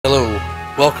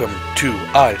Welcome to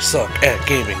I Suck at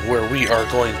Gaming, where we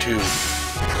are going to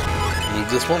move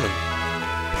this woman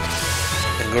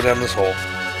and go down this hole.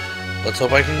 Let's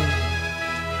hope I can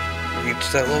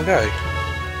reach that little guy.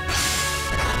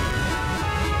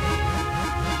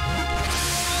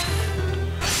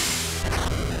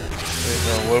 Wait,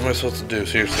 no, what am I supposed to do?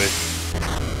 Seriously.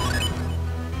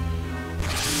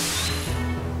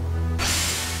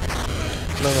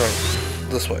 No,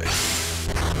 this way.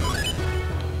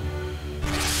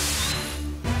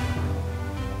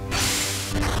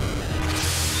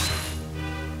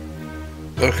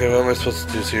 Okay, what am I supposed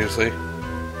to do, seriously?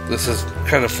 This is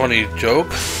kind of funny joke.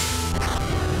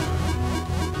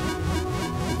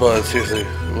 But seriously,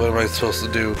 what am I supposed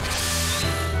to do?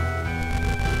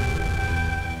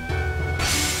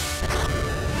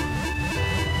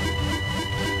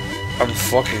 I'm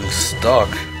fucking stuck.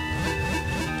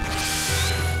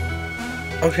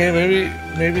 Okay,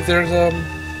 maybe there's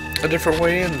a different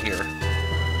way in here.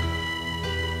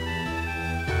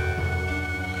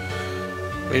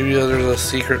 Maybe there's a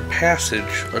secret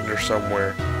passage under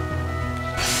somewhere.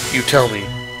 You tell me.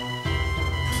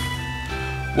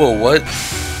 Whoa, what?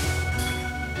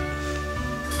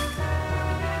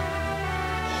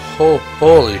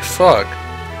 Holy fuck.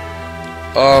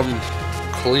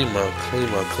 Klima.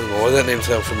 Why does that name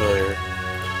sound familiar?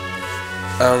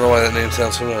 I don't know why that name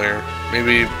sounds familiar.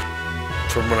 Maybe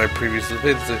from when I previously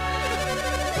played it.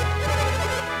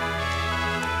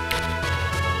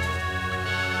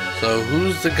 So,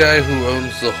 who's the guy who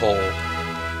owns the hole?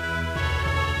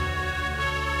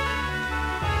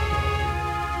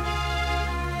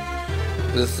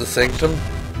 Is this the Sanctum?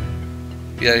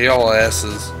 Yeah, y'all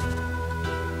asses.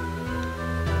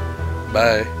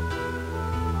 Bye.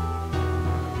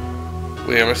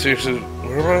 Wait, am I seriously...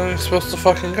 Where am I supposed to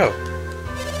fucking go?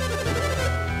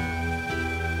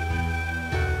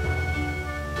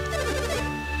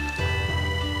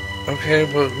 Okay,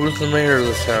 but who's the mayor of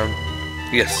this town?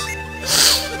 Yes.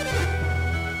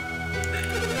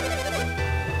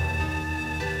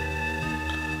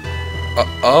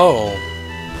 Oh.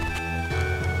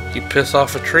 He pissed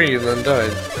off a tree and then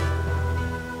died.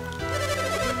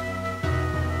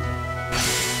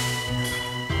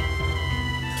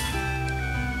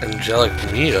 Angelic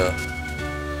Mia.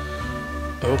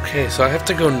 Okay, so I have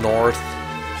to go north.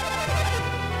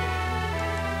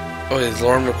 Oh, is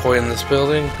Lauren McCoy in this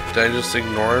building? Did I just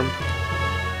ignore him?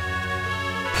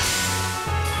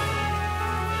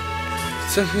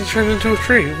 So he turned into a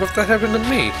tree. What if that happened to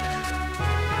me?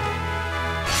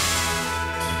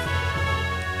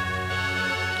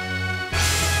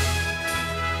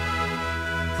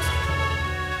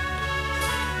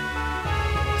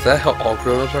 Is that how all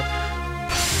grown-ups are?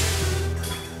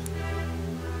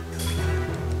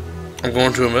 I'm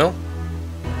going to a mill?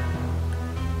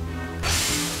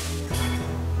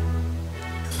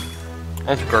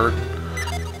 I'm scared.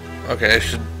 Okay, I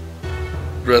should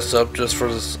dress up just for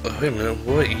this. Oh, wait a minute,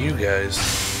 what are you guys?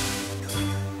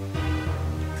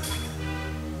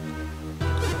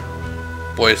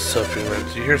 Boy, it's something, man.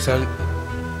 Did you hear something?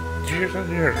 Did you hear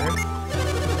something here, right?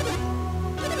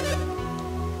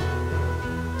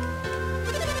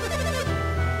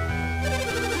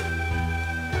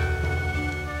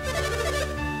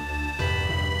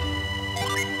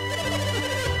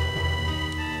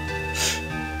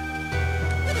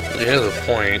 He has a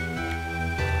point.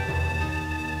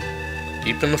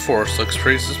 Deep in the forest looks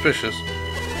pretty suspicious.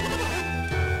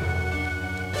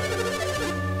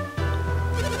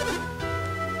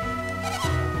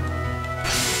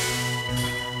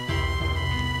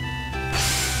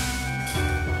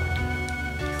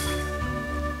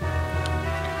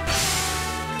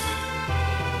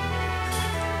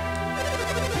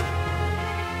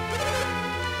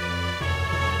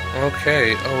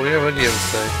 Okay. Oh, yeah, what do you have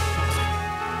to say?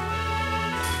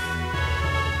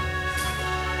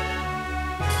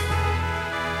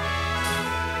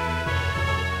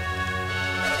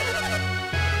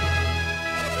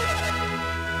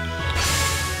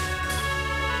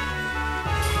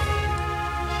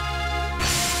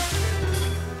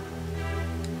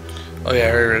 Oh yeah,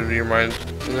 I already read your mind.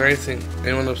 Is there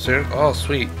anyone upstairs? Oh,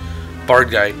 sweet. Bard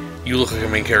guy, you look like a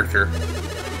main character.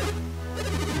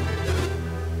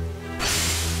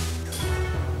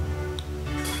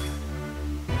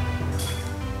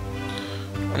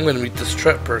 I'm gonna meet this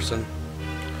Tret person.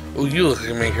 Oh, you look like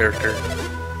a main character.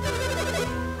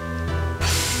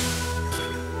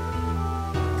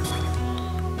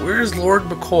 Where is Lord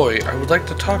McCoy? I would like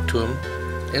to talk to him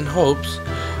in hopes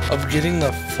of getting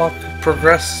the fuck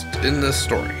progressed in this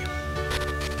story.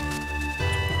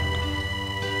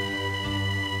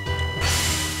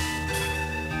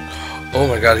 Oh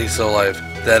my god, he's still alive.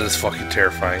 That is fucking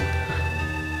terrifying.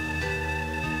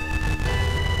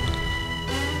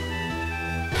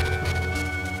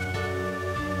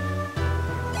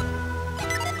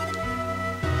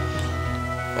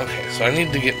 Okay, so I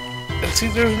need to get... And see,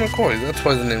 there's McCoy. That's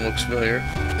why the name looks familiar.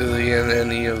 Is he in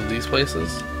any of these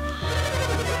places?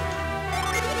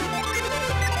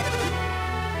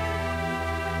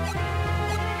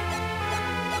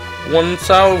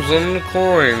 1,000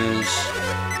 coins.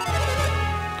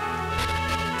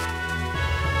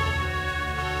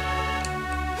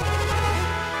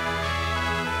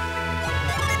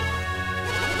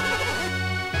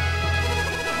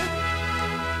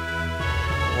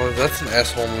 Well, that's an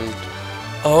asshole move.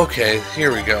 Oh, okay,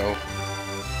 here we go.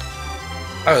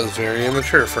 I was very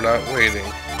immature for not waiting.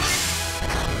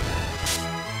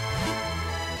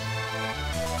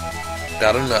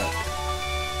 Got a nut.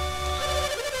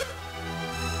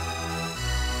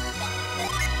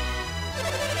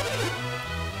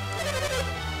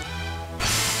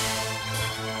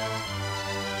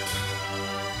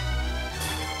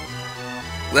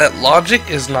 That logic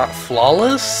is not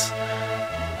flawless,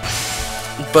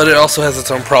 but it also has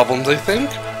its own problems, I think.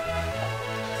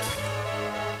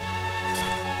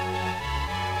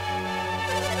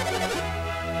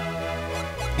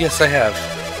 Yes, I have.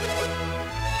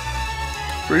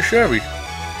 Pretty shabby.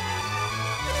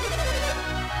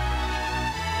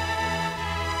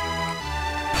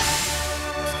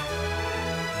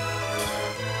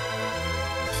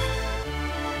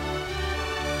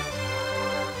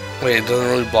 Wait, it doesn't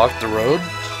really block the road?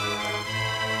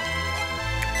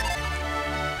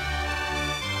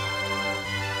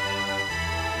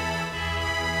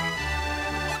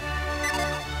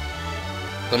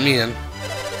 Let me in.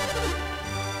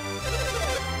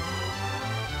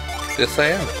 Yes, I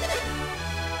am.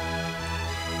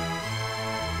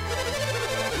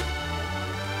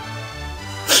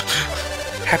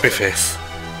 Happy face.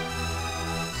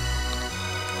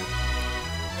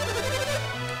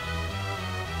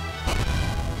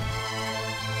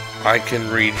 I can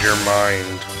read your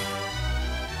mind,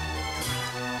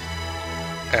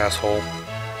 asshole.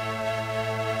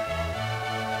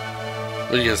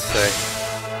 What do you guys say?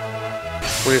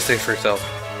 What do you say for yourself?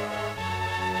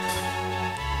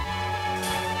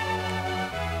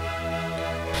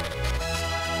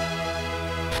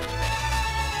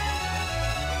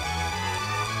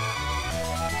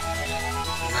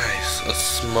 Nice, a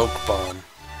smoke bomb.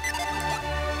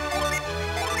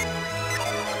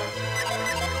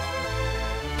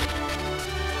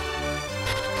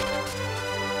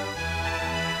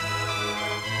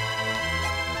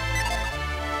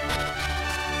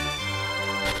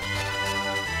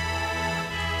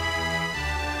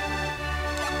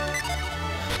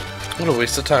 What a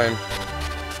waste of time.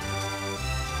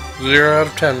 0 out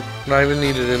of 10. Not even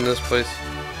needed in this place.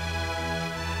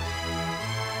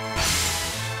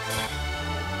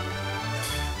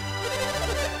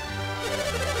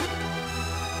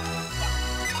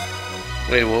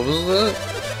 Wait, what was that?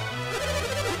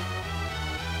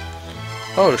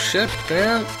 Oh shit,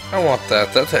 man. I want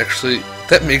that.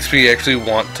 That makes me actually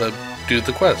want to do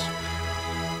the quest.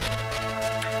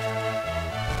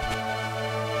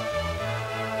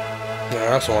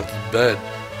 I also want the bed.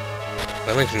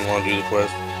 That makes me want to do the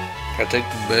quest. Can I take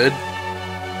the bed?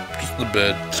 Just the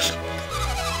bed.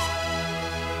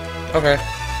 Okay.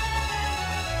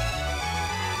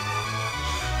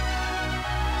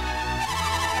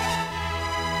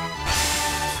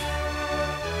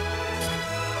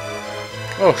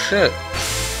 Oh shit.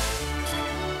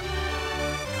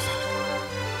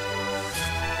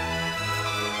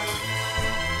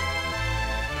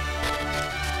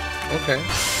 Okay.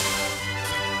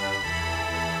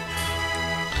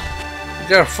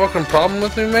 You got a fucking problem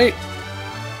with me, mate?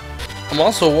 I'm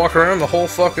also walking around the whole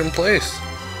fucking place.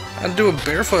 I'd do it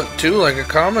barefoot too, like a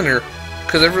commoner.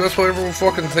 Cause that's what everyone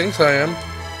fucking thinks I am.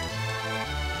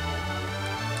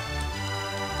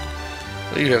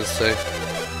 What do you guys say?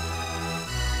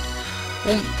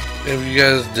 Well, have you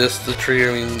guys dissed the tree?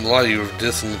 I mean, a lot of you have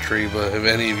dissing the tree, but have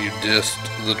any of you dissed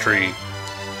the tree?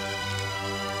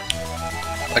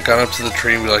 I got up to the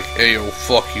tree and be like, hey yo,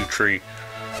 fuck you, tree.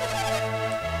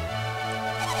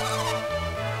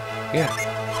 Yeah.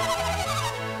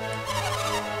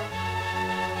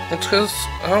 That's because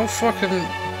I don't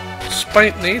fucking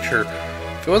spite nature.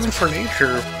 If it wasn't for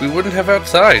nature, we wouldn't have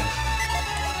outside.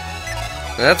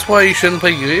 And that's why you shouldn't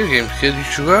play video games, kid. You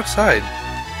should go outside.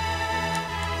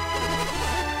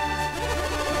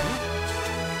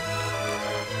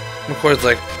 McCoy's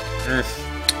like,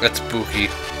 that's spooky.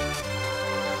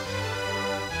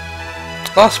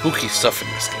 A lot of spooky stuff in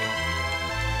this game.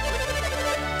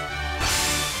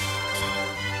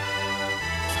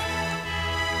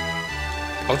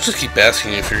 I'll just keep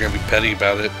asking you if you're gonna be petty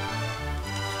about it.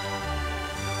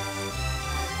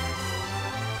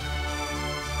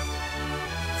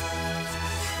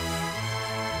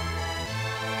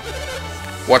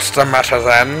 What's the matter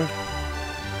then?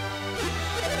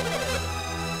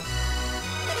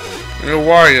 The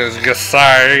warriors, you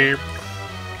say?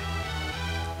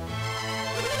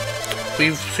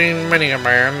 We've seen many a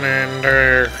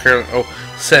man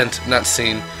sent, not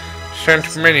seen.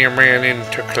 Sent many a man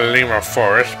into Kalima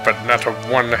Forest, but not a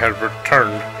one has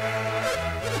returned.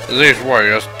 These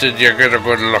warriors, did you get a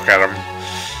good look at them?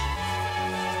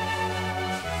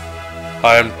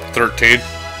 I am 13.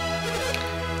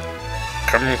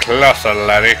 Come closer,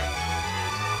 laddie.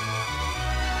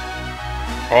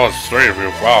 Oh, it's 3 of you,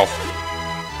 wow.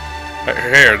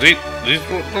 Hey, are these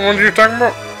the ones you're talking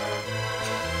about?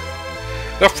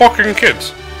 They're fucking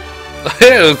kids.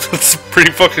 Yeah, that's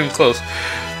pretty fucking close.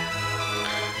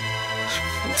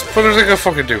 What are they gonna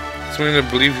fucking do? So I'm gonna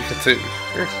believe you can say...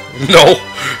 No!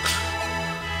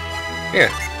 Yeah.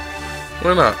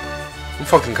 Why not? I'm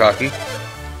fucking cocky.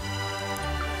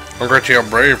 I'll get you a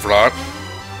brave lot.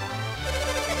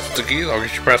 Sticky, I'll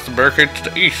get you past the barricade to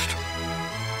the east.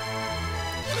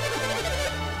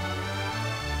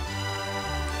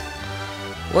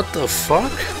 What the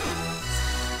fuck?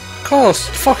 Call us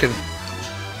fucking...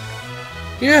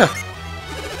 Yeah.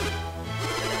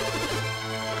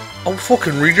 I'll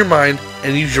fucking read your mind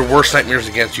and use your worst nightmares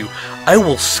against you. I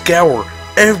will scour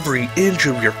every inch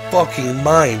of your fucking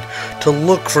mind to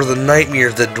look for the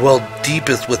nightmares that dwell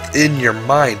deepest within your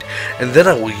mind, and then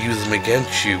I will use them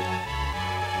against you.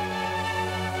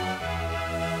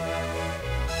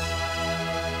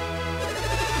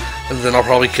 And then I'll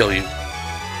probably kill you.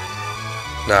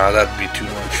 Nah, that'd be too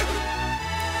much.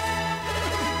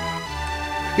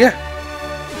 Yeah.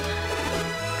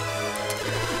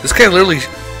 This guy literally...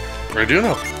 I do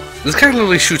know. This guy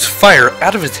literally shoots fire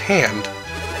out of his hand.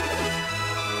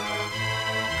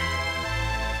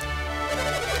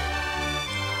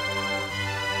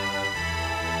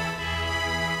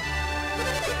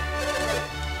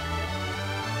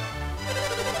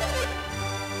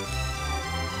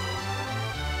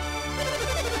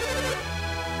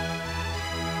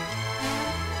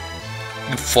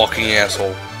 You fucking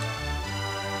asshole.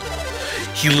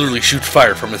 He literally shoots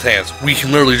fire from his hands. We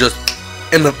can literally just...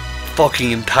 And the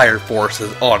fucking entire forest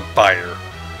is on fire.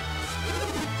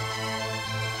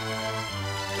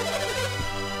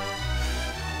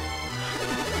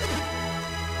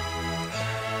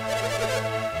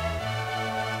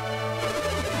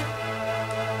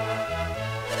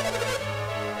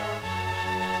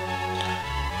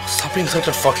 Stop being such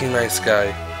a fucking nice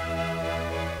guy.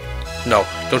 No,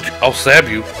 don't you. I'll stab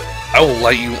you. I will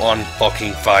light you on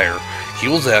fucking fire. He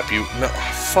will zap you. No,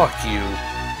 fuck you.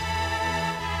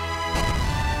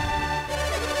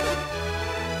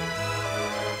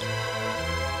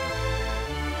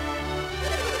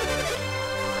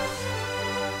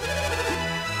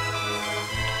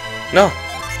 No.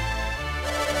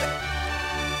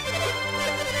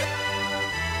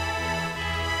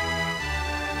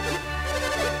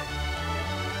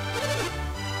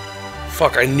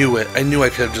 Fuck, I knew it. I knew I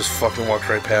could have just fucking walked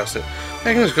right past it.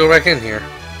 I can just go back in here.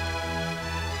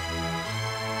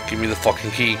 Give me the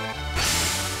fucking key.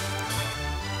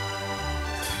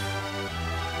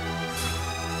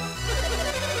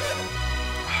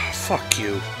 Fuck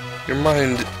you. Your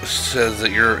mind says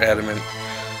that you're adamant.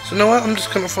 So you know what? I'm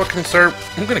just gonna fucking start...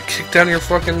 I'm gonna kick down your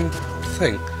fucking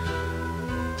thing.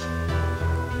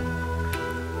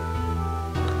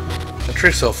 The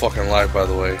tree's still fucking alive, by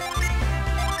the way.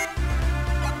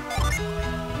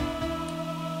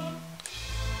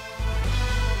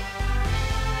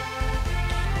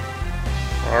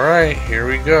 Alright, here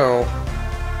we go.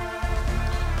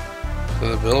 To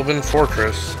the Bilbin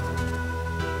Fortress.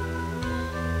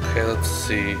 Okay, let's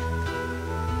see.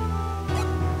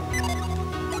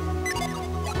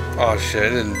 Oh shit, I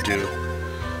didn't do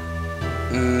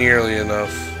nearly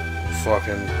enough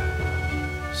fucking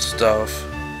stuff.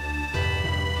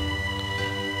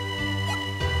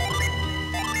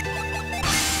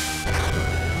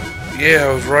 Yeah,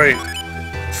 I was right.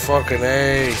 Fucking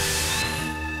A.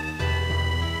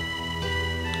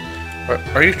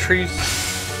 Are you trees?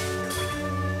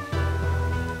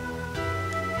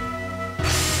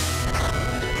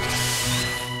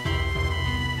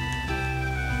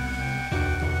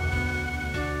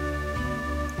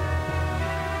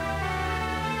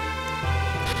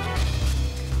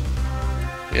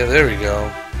 Yeah, there we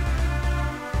go.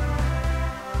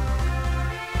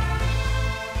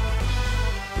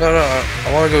 No,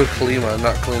 I want to go to Kalima,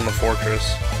 not Kalima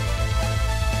Fortress.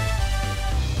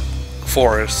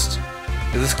 Forest.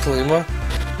 Is this Kalima?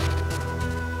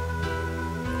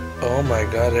 Oh my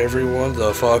god, everyone's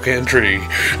a fucking tree.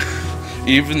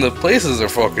 Even the places are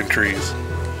fucking trees.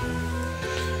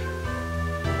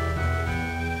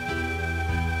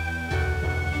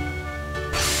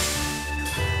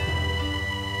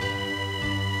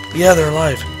 Yeah, they're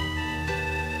alive.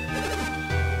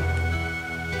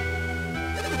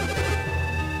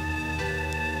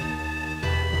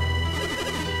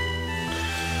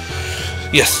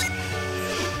 Yes.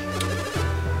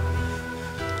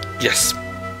 Yes.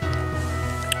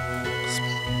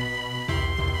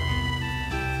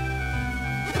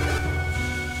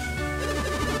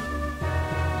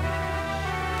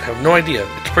 I have no idea.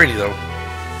 It's pretty though.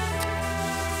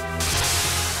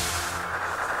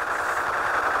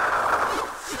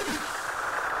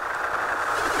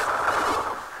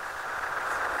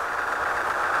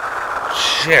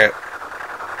 Shit.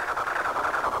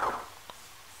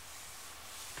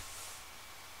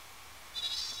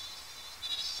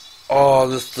 Oh,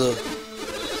 this the...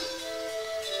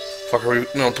 Fuck, are we...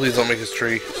 No, please don't make us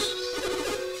tree.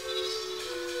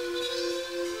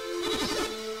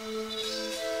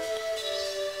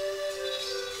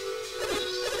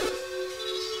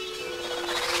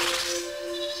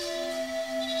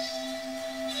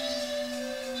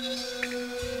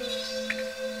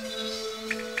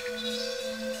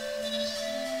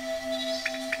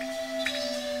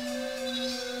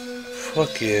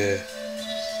 Fuck yeah.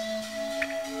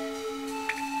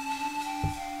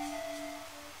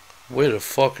 Way to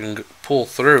fucking pull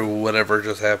through whatever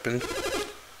just happened.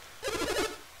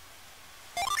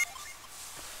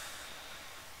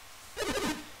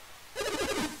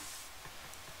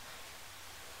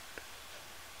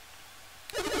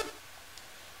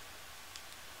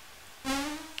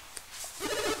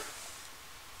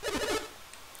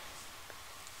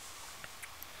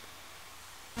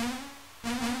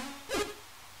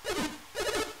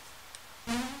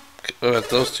 Oh, at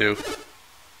those two.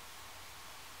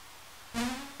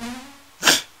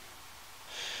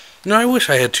 No, I wish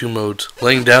I had two modes.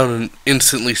 Laying down and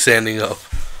instantly standing up.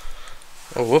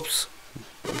 Oh, whoops.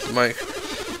 Where's the mic?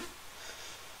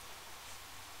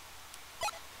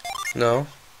 No.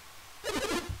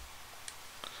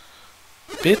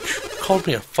 Bitch, called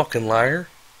me a fucking liar.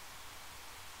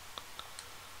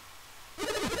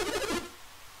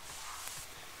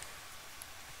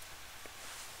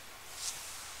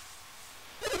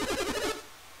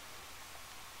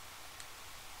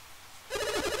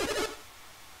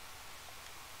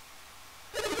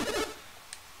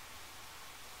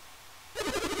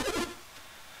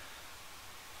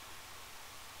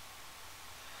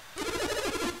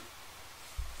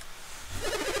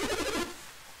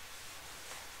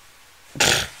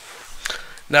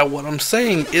 Now, what I'm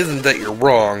saying isn't that you're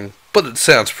wrong, but it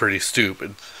sounds pretty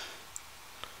stupid.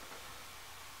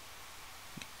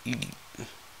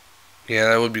 Yeah,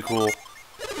 that would be cool.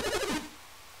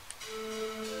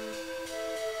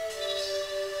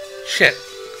 Shit.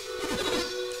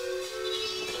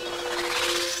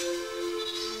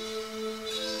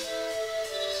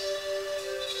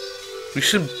 We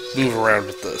should move around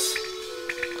with this.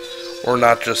 Or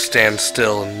not just stand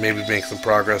still and maybe make some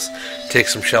progress, take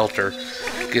some shelter.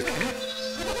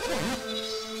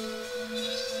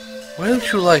 Why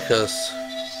don't you like us?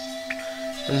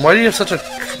 And why do you have such a...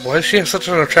 Why does she have such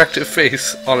an attractive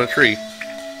face on a tree?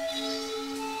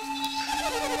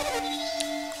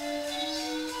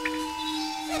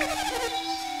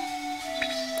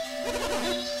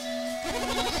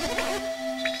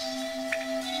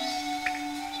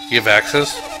 You have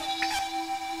access?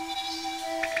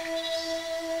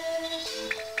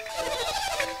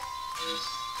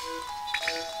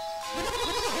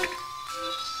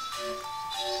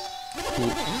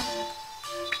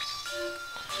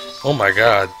 Oh my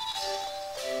god.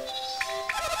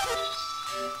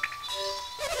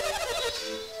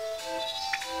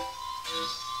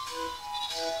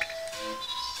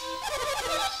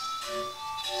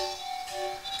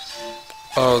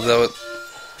 Oh, that was...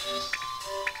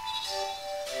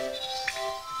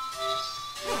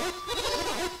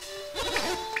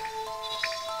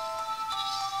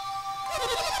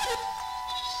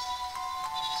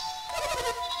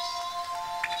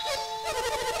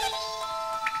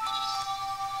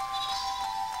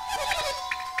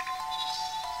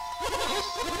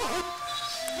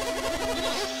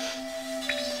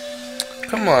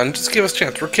 Come on, just give us a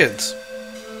chance. We're kids.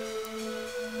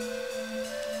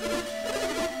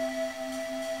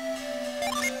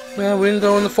 Well, we didn't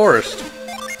go in the forest.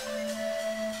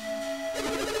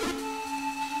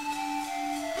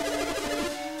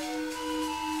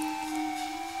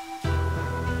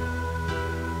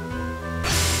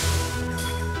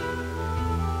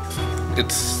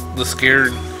 It's the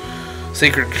scared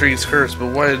Sacred trees cursed,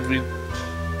 but why did we...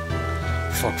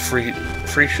 Fuck, free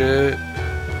shit.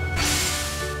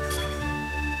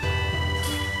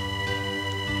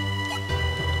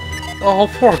 Oh,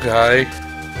 poor guy.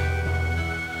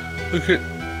 Look at...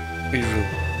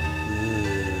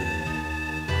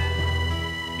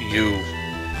 You.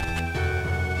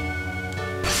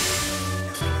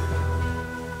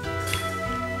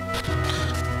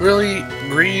 Really?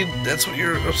 Greed? That's what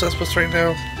you're obsessed with right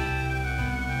now?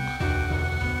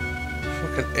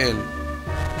 Fucking end.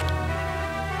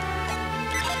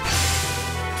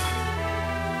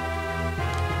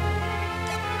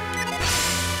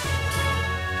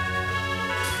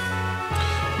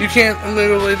 You can't. I'm gonna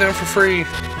go lay down for free.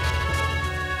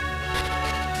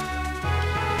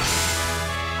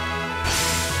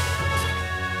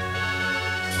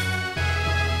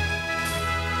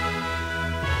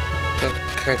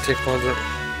 Can I take one of the...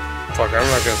 Fuck, I'm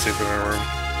not gonna sleep in our room.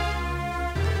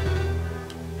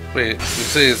 Wait, you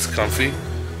say it's comfy?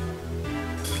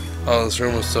 Oh, this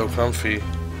room is so comfy.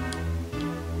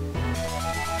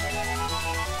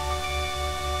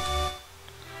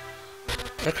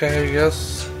 Okay, I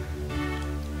guess.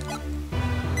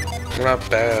 We're not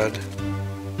bad.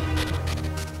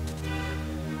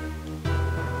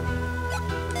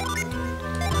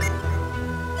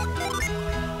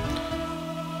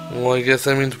 Well, I guess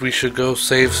that means we should go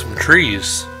save some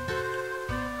trees.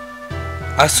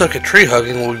 I suck at tree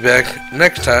hugging. We'll be back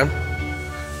next time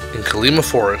in Kalima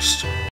Forest.